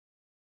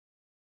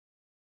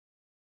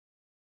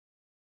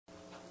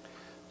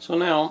So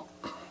now,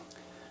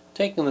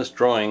 taking this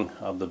drawing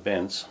of the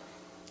bends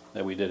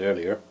that we did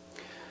earlier,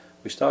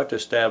 we start to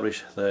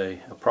establish the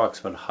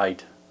approximate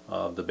height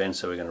of the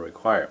bends that we're going to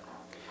require,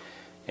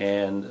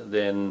 and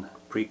then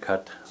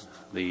pre-cut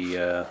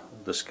the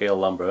scale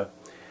lumber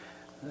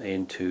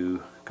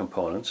into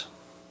components.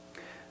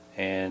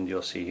 And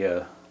you'll see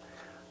here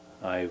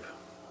I've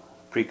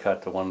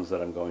pre-cut the ones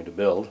that I'm going to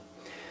build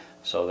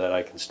so that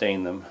I can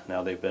stain them.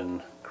 Now they've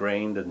been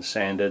grained and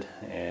sanded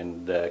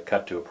and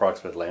cut to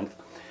approximate length.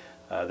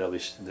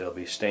 They'll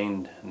be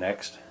stained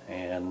next,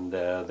 and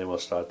then we'll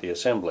start the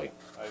assembly.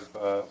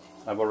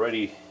 I've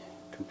already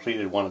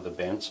completed one of the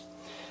bends,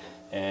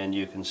 and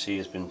you can see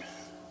it's been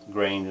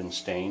grained and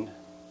stained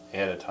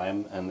ahead of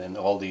time, and then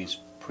all these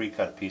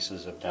pre-cut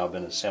pieces have now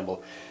been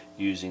assembled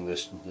using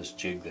this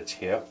jig that's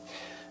here.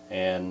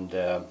 And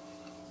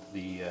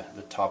the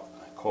top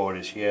cord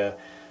is here,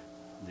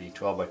 the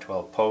 12 by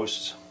 12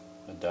 posts,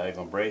 the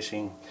diagonal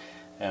bracing,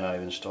 and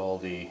I've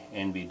installed the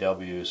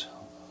NBWs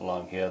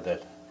along here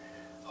that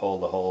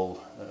hold the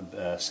whole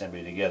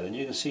assembly together. And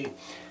you can see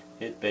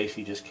it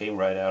basically just came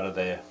right out of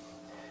there,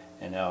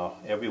 and now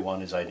every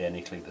one is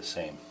identically the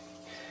same.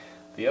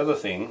 The other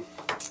thing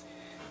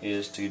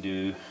is to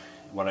do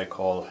what I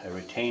call a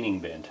retaining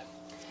bend,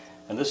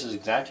 and this is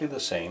exactly the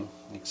same,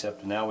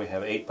 except now we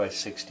have 8 by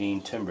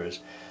 16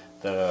 timbers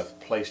that are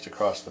placed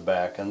across the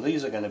back, and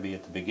these are going to be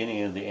at the beginning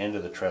and the end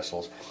of the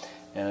trestles,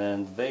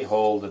 and they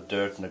hold the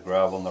dirt and the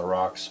gravel and the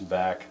rocks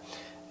back,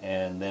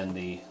 and then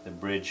the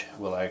bridge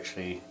will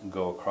actually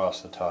go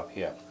across the top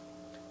here.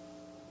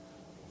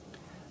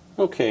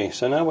 Okay,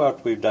 so now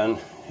what we've done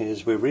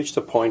is we've reached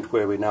a point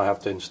where we now have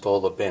to install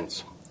the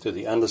bends to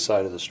the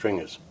underside of the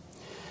stringers.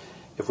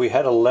 If we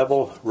had a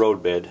level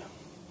roadbed,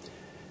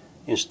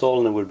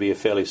 installing them would be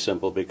fairly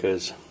simple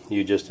because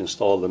you just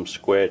install them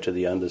square to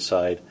the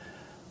underside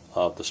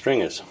of the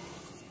stringers.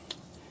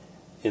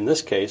 In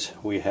this case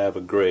we have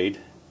a grade.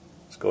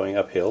 It's going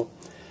uphill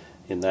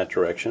in that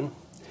direction,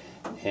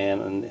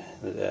 and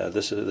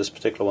this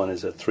particular one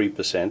is at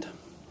 3%.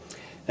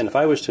 And if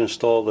I was to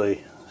install the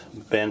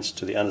bends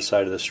to the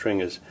underside of the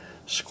stringers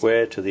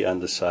square to the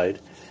underside,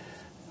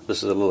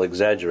 this is a little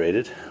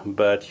exaggerated,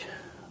 but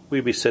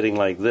we'd be sitting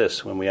like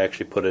this when we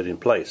actually put it in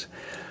place.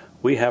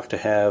 We have to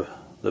have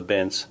the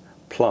bends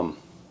plumb,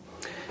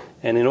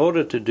 and in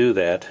order to do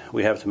that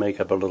we have to make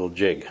up a little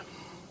jig.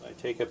 I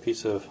take a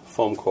piece of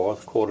foam core,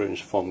 1/4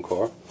 inch foam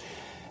core,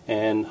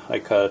 and I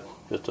cut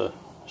just a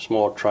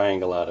small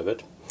triangle out of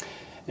it,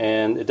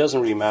 and it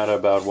doesn't really matter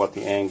about what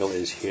the angle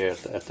is here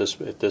at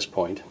this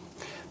point,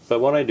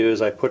 but what I do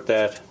is I put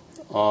that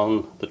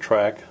on the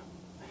track,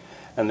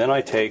 and then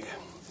I take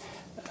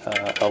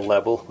a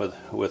level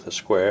with a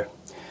square,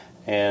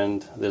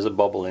 and there's a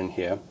bubble in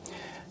here,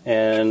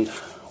 and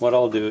what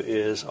I'll do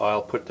is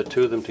I'll put the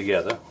two of them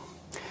together,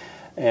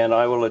 and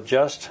I will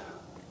adjust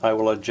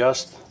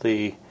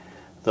the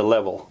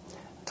level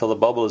till the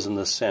bubble is in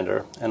the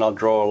center, and I'll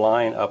draw a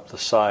line up the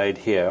side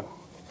here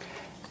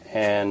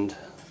and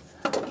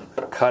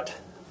cut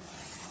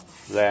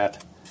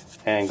that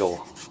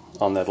angle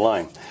on that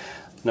line.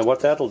 Now what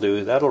that'll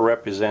do, that'll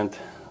represent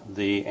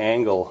the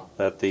angle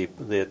that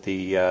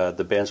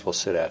the bends will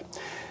sit at.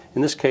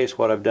 In this case,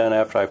 what I've done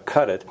after I've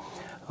cut it,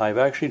 I've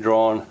actually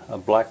drawn a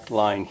black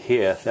line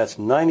here that's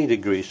 90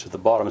 degrees to the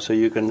bottom, so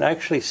you can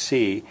actually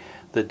see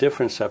the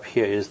difference up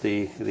here is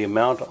the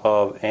amount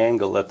of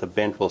angle that the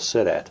bend will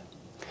sit at.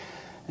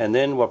 And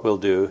then what we'll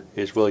do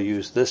is we'll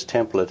use this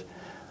template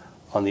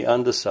on the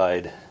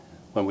underside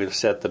when we'll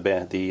set the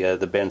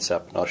bends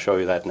up, and I'll show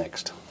you that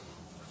next.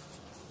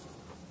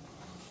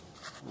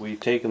 We've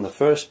taken the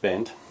first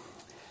bend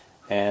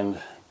and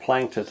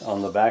planked it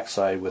on the back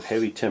side with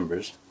heavy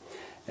timbers,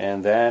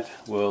 and that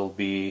will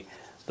be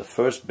the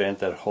first bend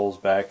that holds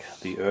back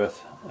the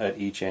earth at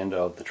each end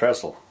of the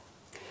trestle.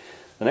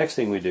 The next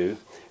thing we do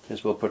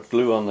is we'll put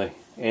glue on the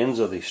ends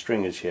of the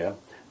stringers here,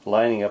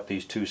 lining up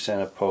these two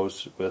center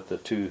posts with the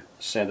two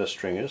center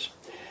stringers.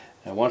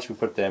 And once we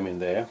put them in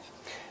there,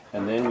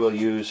 and then we'll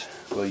use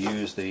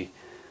the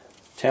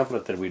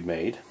template that we'd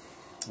made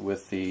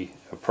with the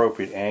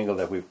appropriate angle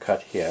that we've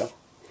cut here.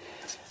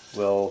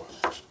 We'll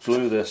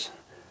glue this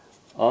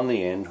on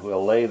the end,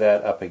 we'll lay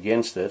that up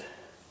against it,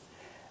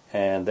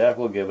 and that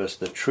will give us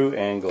the true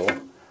angle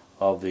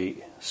of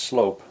the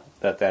slope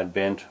that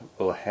bend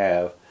will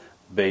have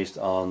based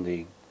on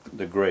the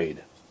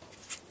grade.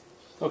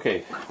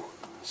 Okay,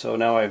 so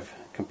now I've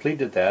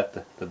completed that.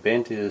 The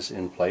bend is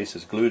in place,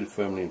 it's glued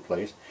firmly in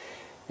place,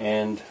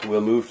 and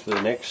we'll move to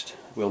the next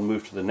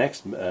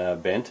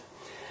bend,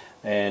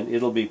 and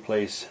it'll be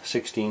placed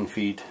 16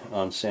 feet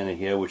on center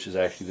here, which is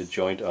actually the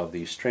joint of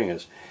these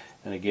stringers.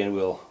 And again,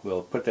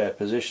 we'll put that,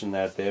 position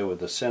that there with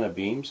the center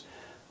beams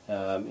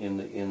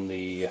in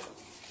the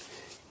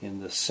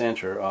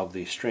center of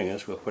the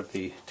stringers. We'll put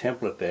the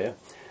template there.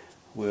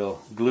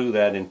 We'll glue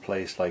that in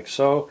place like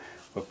so.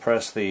 We'll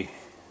press the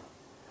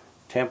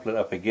template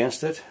up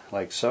against it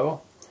like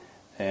so,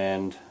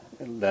 and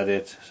let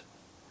it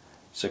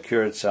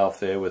secure itself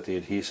there with the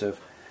adhesive,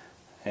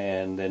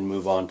 and then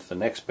move on to the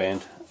next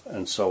bend,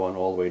 and so on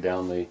all the way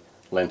down the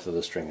length of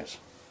the stringers.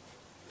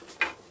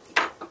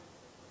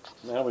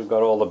 Now we've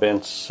got all the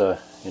bents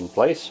in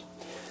place.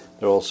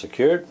 They're all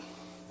secured.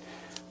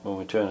 When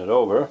we turn it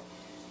over,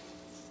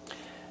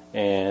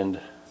 and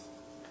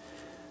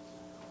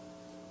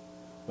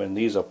when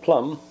these are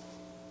plumb,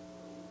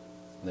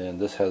 then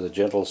this has a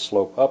gentle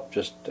slope up,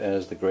 just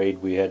as the grade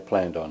we had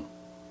planned on.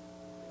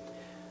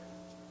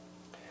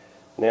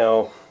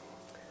 Now,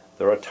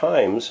 there are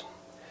times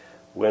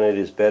when it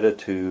is better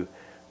to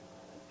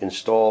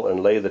install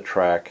and lay the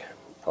track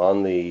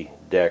on the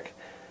deck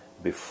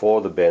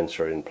before the bends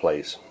are in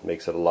place.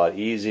 Makes it a lot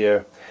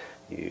easier.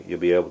 You'll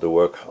be able to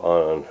work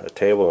on a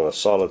table on a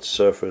solid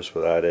surface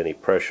without any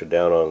pressure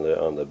down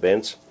on the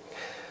bends.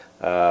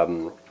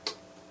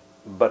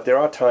 But there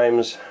are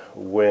times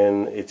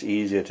when it's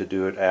easier to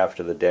do it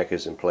after the deck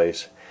is in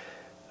place,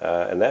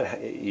 and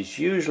that is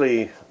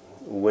usually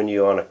when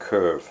you're on a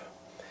curve,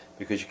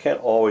 because you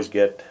can't always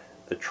get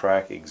the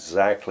track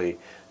exactly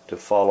to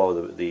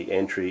follow the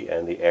entry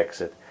and the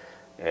exit,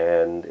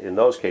 and in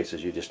those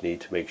cases you just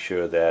need to make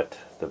sure that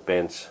the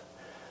bends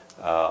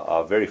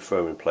are very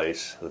firm in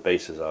place, the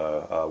bases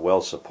are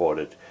well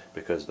supported,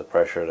 because the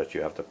pressure that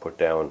you have to put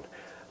down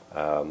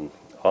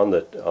on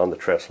the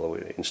trestle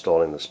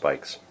installing the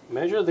spikes.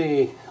 Measure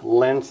the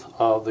length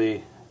of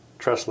the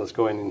trestle that's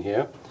going in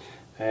here,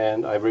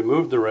 and I've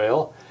removed the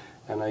rail,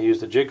 and I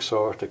used a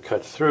jigsaw to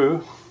cut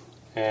through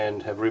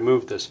and have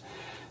removed this.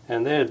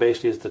 And there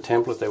basically is the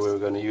template that we were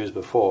going to use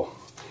before.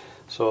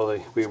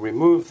 So we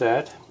removed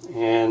that,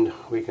 and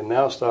we can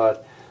now start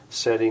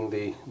setting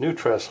the new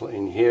trestle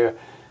in here,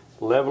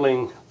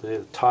 leveling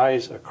the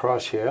ties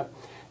across here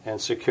and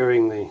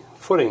securing the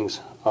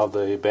footings of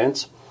the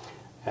bents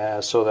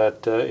so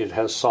that it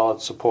has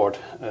solid support,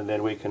 and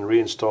then we can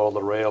reinstall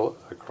the rail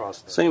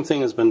across. Same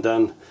thing has been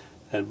done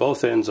at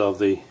both ends of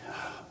the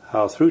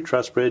how-through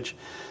truss bridge.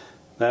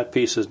 That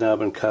piece has now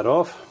been cut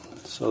off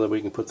so that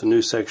we can put the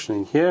new section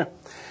in here,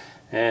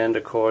 and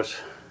of course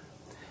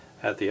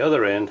at the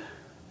other end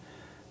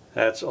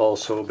that's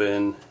also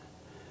been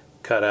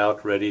cut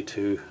out, ready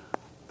to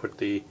put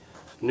the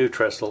new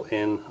trestle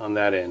in on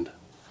that end.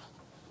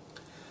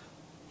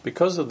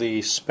 Because of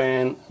the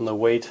span and the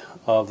weight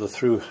of the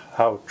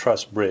through-how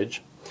truss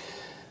bridge,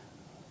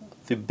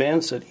 the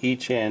bends at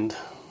each end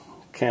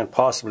can't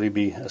possibly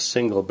be a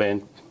single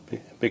bend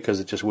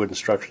because it just wouldn't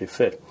structurally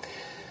fit.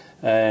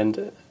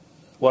 And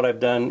what I've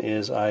done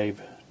is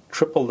I've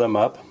tripled them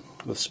up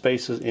with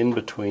spaces in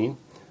between,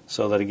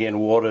 so that again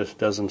water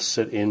doesn't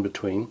sit in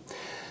between,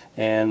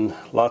 and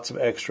lots of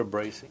extra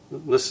bracing.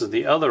 This is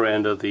the other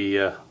end of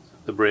the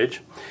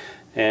bridge,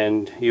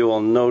 and you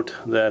will note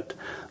that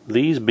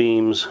these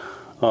beams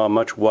are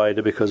much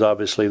wider, because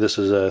obviously this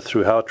is a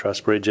through-how truss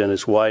bridge and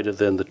it's wider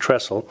than the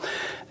trestle,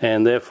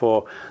 and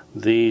therefore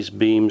these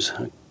beams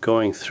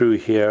going through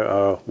here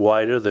are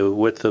wider, the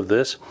width of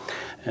this,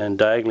 and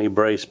diagonally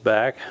braced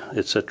back.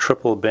 It's a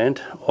triple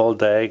bent, all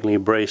diagonally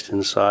braced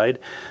inside,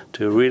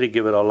 to really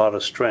give it a lot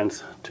of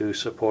strength to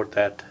support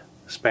that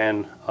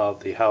span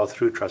of the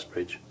how-through truss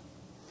bridge.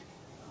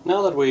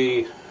 Now that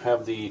we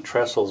have the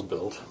trestles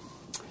built,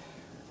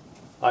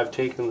 I've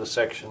taken the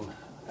section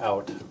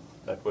out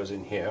that was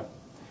in here,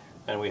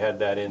 and we had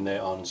that in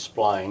there on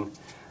spline,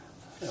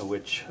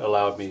 which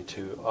allowed me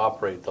to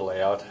operate the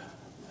layout.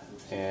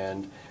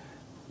 And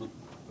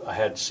I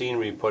had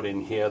scenery put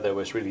in here that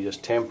was really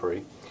just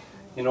temporary,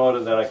 in order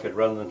that I could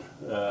run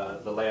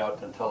the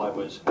layout until I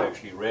was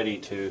actually ready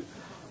to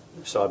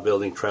start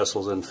building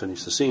trestles and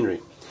finish the scenery.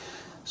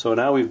 So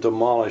now we've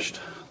demolished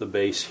the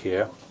base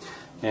here,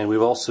 and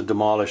we've also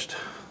demolished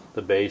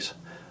the base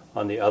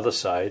on the other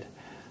side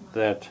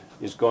that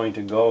is going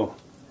to go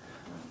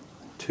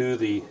to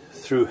the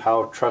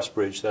through-how truss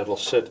bridge that will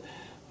sit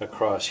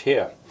across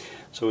here.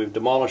 So we've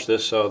demolished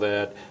this so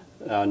that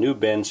new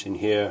bends in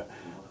here,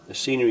 the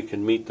scenery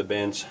can meet the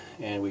bends,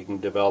 and we can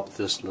develop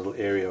this little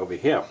area over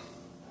here.